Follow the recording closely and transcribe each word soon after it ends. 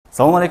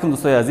салом алейкум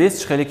дӯстои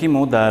азиз, чӣ хеле ки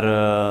мо дар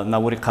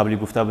навори қаблӣ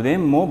гуфта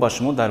будем, мо ба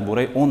шумо дар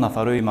бораи он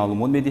нафарои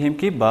маълумот медиҳем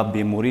ки ба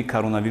бемори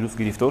коронавирус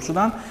гирифтор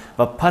шуданд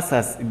ва пас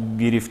аз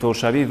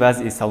гирифторшавӣ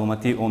вазъи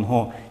саломатии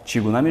онҳо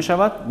чигуна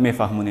мешавад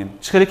мефаҳмонем.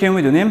 Чӣ хеле ки мо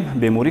медонем,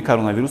 бемори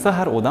коронавируса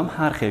ҳар одам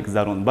ҳар хел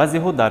гузаронд.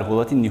 Баъзеҳо дар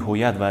ҳолати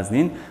ниҳоят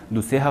вазнин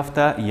 2-3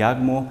 ҳафта, 1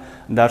 моҳ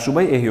дар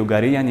шӯъбаи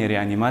эҳёгарӣ яъне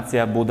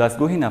реаниматсия бо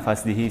дастгоҳи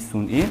нафасдиҳии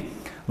сунъӣ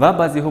ва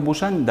баъзеҳо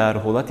бошанд дар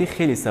ҳолати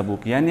хеле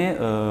сабук, яъне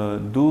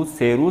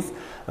 2-3 рӯз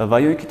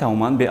ва ё ки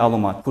тамоман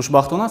беаломат.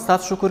 Хушбахтона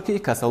сад шукр ки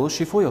касалҳо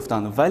шифо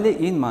ёфтанд, вале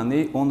ин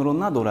маънии онро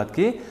надорад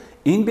ки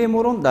ин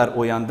беморон дар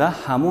оянда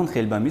ҳамон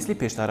хел ба мисли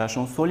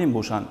пештарашон солим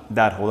бошанд,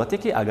 дар ҳолате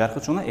ки агар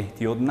худшона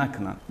эҳтиёт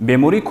накунанд.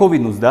 Бемори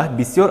COVID-19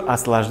 бисёр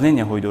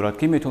осложненияҳое дорад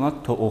ки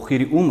метавонад то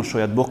охири умр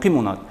шояд боқӣ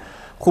монад.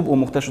 Хуб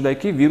омӯхта шудае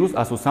ки вирус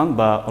асосан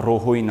ба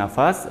роххои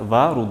нафас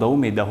ва рӯдаву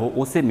меъдаҳо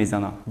осеб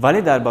мезанад.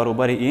 Вале дар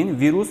баробари ин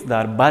вирус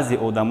дар баъзе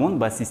одамон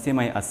ба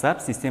системаи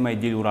асаб, системаи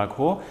дилу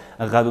рагҳо,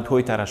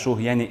 ғадудҳои тарашӯҳ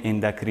яъне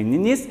эндокринӣ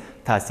низ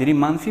таъсири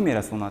манфӣ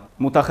мерасонад.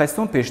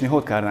 Мутахассисон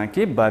пешниҳод карданд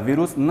ки ба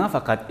вирус на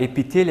фақат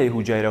эпителияи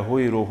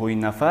ҳуҷайраҳои роҳҳои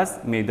нафас,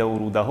 меъдаву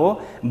рӯдаҳо,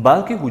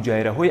 балки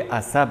ҳуҷайраҳои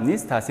асаб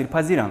низ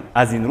таъсирпазиранд.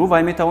 Аз ин рӯ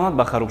вай метавонад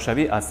ба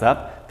харобшавии асаб,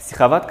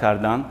 психоват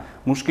кардан,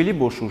 мушкилӣ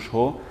бо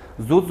шушҳо,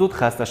 зуд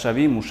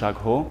хасташавии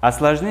мушакҳо,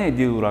 осложненияи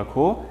дилу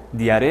рагҳо,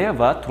 диарея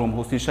ва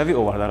тромбҳосилшавӣ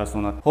оварда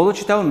расонад. Ҳоло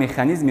читавр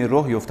механизми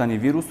роҳ ёфтани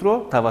вирусро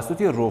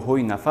тавассути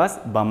роҳҳои нафас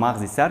ба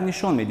магзи сар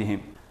нишон медиҳем.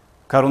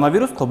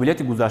 Коронавирус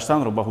қобилияти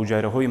гузаштанро ба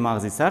ҳуҷайраҳои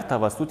магзи сар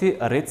тавассути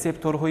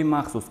рецепторҳои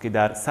махсус ки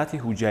дар сатҳи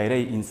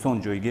ҳуҷайраи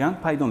инсон ҷойгиранд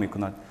пайдо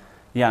мекунад.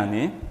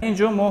 Яъне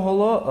инҷо мо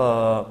ҳоло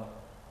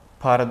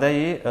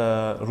пардаи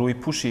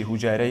рӯйпӯши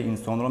ҳуҷайраи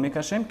инсонро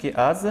мекашем ки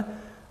аз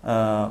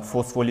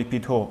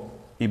фосфолипидҳо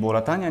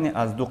иборатан, яъне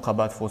аз 2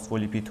 қабат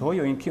фосфолипидҳо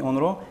ё ин ки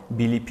онро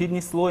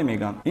билипидни слой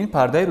мегӯянд. Ин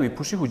пардаи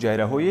рӯйпӯши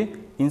ҳуҷайраҳои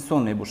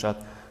инсон мебошад.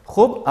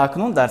 хуб,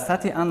 акнун дар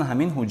сатҳи ана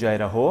ҳамин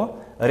ҳуҷайраҳо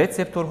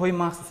рецепторҳои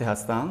махсусе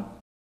ҳастанд.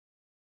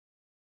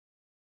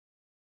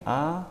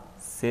 А,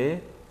 С,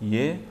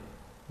 Е,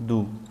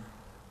 2.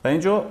 Ва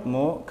инҷо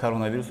мо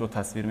коронавирусро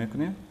тасвир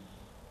мекунем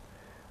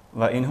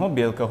ва инҳо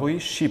белкаҳои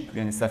шип,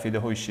 яъне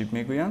сафедаҳои шип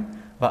мегӯянд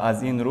ва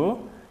аз ин рӯ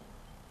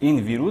ин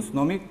вирус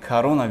номи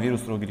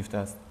коронавирусро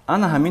гирифтааст.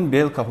 Ана ҳамин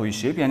белкаҳои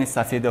шип, яъне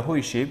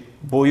сафедаҳои шип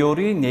бо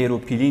ёрии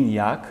нейропилин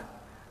 1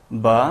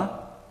 ба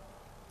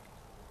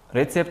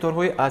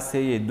рецепторҳои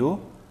ACE2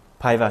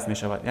 пайваст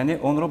мешавад, яъне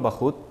онро ба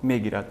худ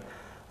мегирад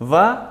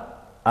ва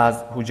аз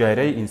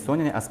ҳуҷайраи инсон,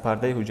 яъне аз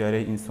пардаи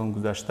ҳуҷайраи инсон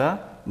гузашта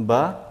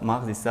ба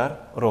магзи сар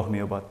роҳ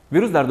меёбад.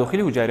 Вирус дар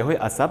дохили ҳуҷайраҳои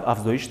асаб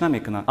афзоиш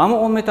намекунад, аммо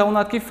он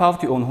метавонад ки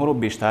фавти онҳоро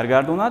бештар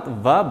гардонад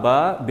ва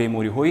ба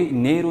бемориҳои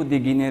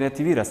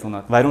нейродегенеративӣ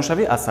расонад.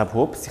 Вайроншавии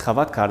асабҳо,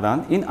 психоват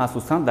кардан, ин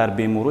асосан дар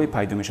беморое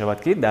пайдо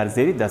мешавад ки дар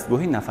зери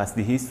дастгоҳи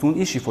нафасдиҳии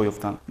сунъӣ шифо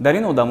ёфтанд. Дар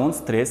ин одамон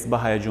стресс ба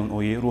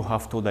ҳаяҷоноӣ,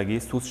 рӯҳафтодагӣ,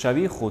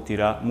 сустшавии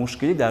хотира,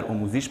 мушкилӣ дар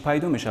омӯзиш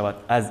пайдо мешавад.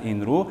 Аз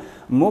ин рӯ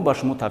мо ба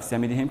шумо тавсия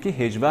медиҳем ки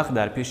ҳеҷ вақт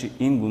дар пеши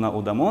ин гуна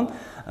одамон,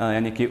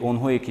 яъне ки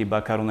онҳое ки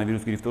ба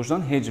коронавирус гирифтор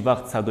шуданд, ҳеҷ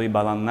вақт садои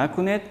баланд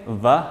накунед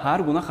ва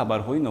ҳар гуна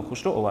хабарҳои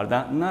нохушро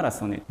оварда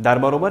нарасонед. Дар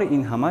баробари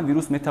ин ҳама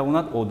вирус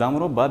метавонад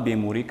одамро ба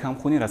бемории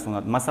камхунӣ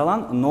расонад.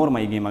 Масалан,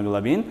 нормаи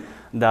гемоглобин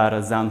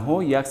дар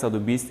занҳо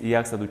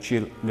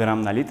 120-140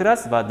 грамм на литр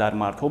аст ва дар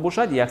мардҳо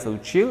бошад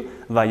 140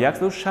 ва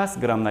 160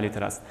 грамм на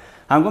литр аст.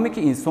 ҳангоме ки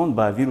инсон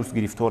ба вирус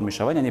гирифтор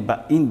мешавад, яъне ба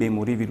ин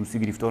бемории вирусӣ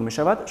гирифтор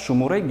мешавад,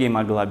 шумораи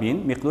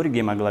гемоглобин, миқдори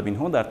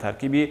гемоглобинҳо дар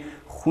таркиби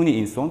хуни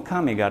инсон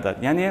кам мегардад,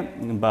 яъне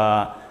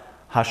ба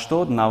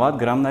 80-90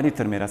 грамм на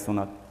литр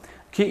мерасонад,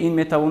 ки ин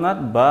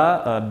метавонад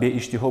ба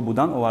беиштиҳо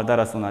будан оварда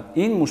расонад.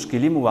 Ин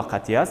мушкилӣ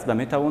муваққатӣ аст ва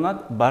метавонад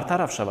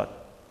бартараф шавад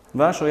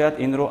ва шояд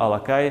инро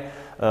аллакай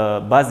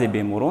баъзе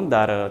беморон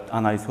дар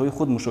анализҳои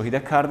худ мушоҳида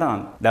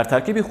кардаанд. Дар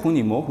таркиби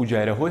хуни мо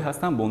ҳуҷайраҳое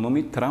ҳастанд бо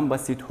номи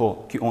тромбоситҳо,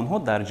 ки онҳо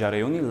дар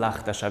ҷараёни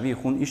лахташавии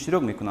хун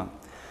иштирок мекунанд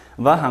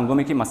ва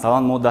ҳангоме ки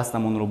масалан мо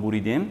дастамонро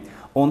буридем,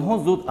 онҳо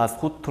зуд аз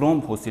худ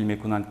тромб ҳосил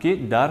мекунанд, ки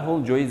дарҳол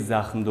ҷои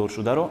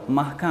захмдоршударо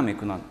маҳкам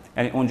мекунанд.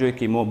 Яъне он ҷое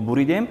ки мо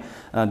буридем,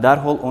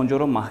 дарҳол он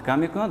ҷоро маҳкам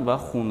мекунад ва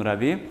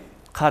хунравӣ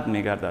қатъ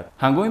мегардад.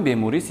 ҳангоми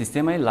беморӣ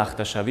системаи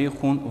лахташавии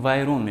хун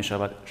вайрон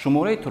мешавад,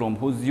 шумораи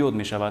тромбҳо зиёд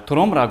мешавад.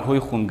 Тромб рагҳои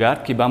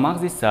хунгард ки ба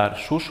магзи сар,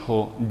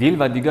 шушҳо, дил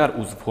ва дигар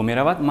узвҳо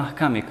меравад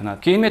маҳкам мекунад,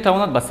 ки ин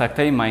метавонад ба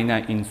сактаи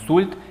майна,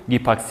 инсульт,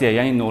 гипоксия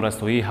яъне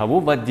норасоии ҳаво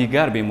ва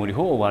дигар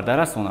бемориҳо оварда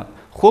расонад.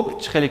 хуб,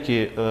 чӣ хеле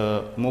ки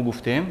мо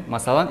гуфтем,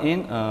 масалан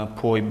ин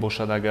пой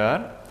бошад,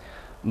 агар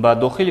ба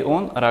дохили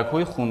он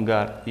рагҳои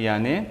хунгард,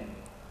 яъне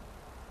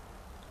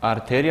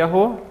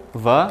артерияҳо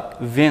ва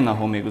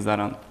венаҳо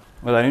мегузаранд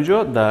ва дар ин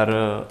ҷо дар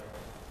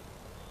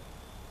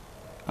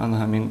ана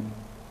ҳамин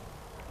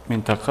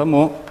минтақа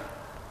мо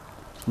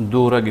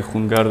ду раги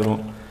хунгардро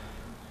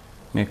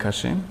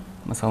мекашем.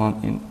 Масалан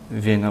ин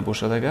вена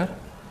бошад, агар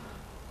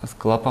аз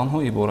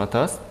клапанҳо иборат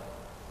аст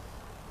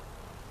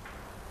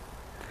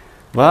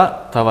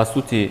ва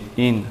тавассути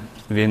ин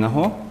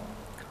венаҳо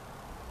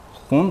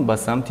хун ба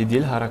самти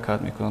дил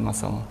ҳаракат мекунад.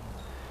 Масалан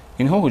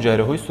инҳо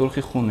ҳуҷайраҳои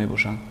сурхи хун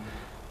мебошанд.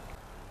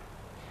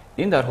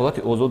 ин дар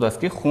ҳолати озод аст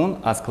ки хун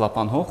аз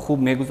клапанҳо хуб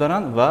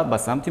мегузаранд ва ба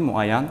самти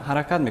муайян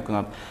ҳаракат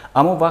мекунанд.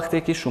 аммо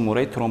вақте ки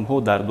шумораи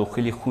тромбҳо дар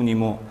дохили хуни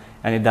мо,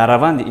 яъне дар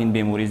раванди ин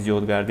беморӣ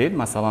зиёд гардид,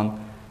 масалан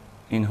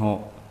инҳо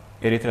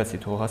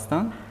эритроцитҳо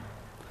ҳастанд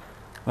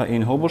ва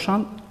инҳо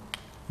бошанд,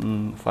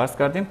 фарз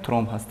кардем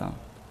тромб ҳастанд.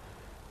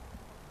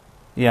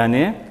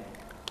 яъне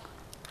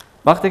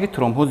вақте ки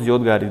тромбҳо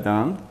зиёд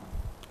гардиданд,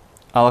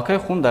 аллакай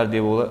хун дар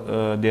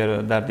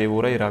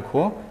девораи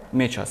рагҳо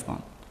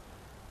мечаспанд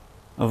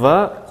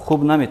ва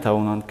хуб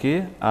наметавонанд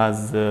ки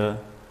аз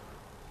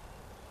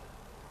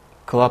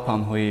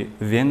клапанҳои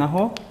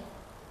венаҳо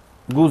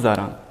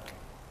гузаранд,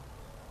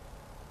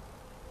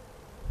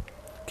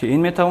 ки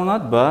ин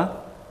метавонад ба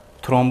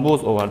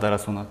тромбоз оварда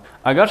расонад.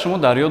 агар шумо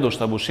дар ёд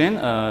дошта бошен,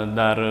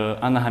 дар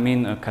ана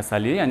ҳамин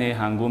касалӣ, яъне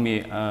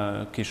ҳангоми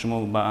ки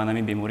шумо ба ана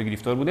ҳамин беморӣ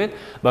гирифтор будед,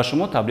 ба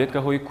шумо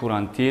таблеткаҳои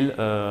курантил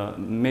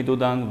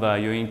медоданд ва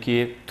ё ин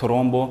ки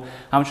тромбо,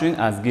 ҳамчунин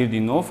аз гирди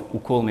нов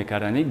укол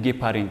мекардани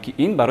гепарин, ки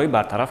ин барои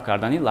бартараф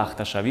кардани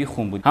лахташавии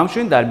хун буд.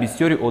 ҳамчунин дар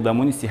бисёри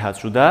одамони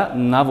сиҳатшуда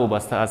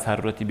навобаста аз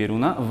ҳарорати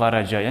беруна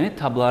вараҷа, яъне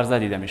табларза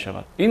дида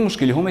мешавад. ин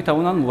мушкилиҳо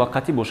метавонанд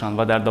муваққатӣ бошанд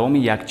ва дар давоми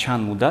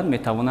якчанд муддат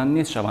метавонанд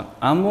нест шаванд,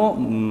 аммо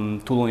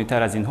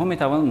тӯлонитар аз инҳо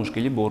метавонанд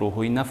мушкилӣ бо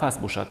роҳҳои нафас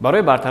бошад.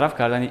 барои бартараф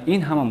кардани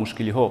ин ҳама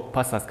мушкилиҳо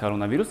пас аз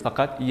коронавирус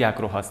фақат як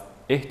роҳ аст: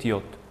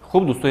 эҳтиёт.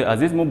 хуб дӯстои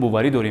азиз, мо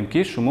боварӣ дорем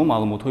ки шумо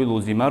маълумотҳои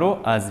лозимаро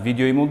аз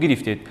видеои мо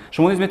гирифтед.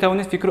 шумо низ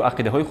метавонед фикру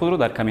ақидаҳои худро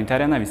дар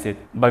комментария нависед.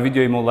 ба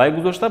видеои мо лайк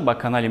гузошта ба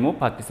канали мо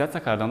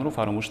подписатсия карданро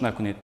фаромӯш накунед.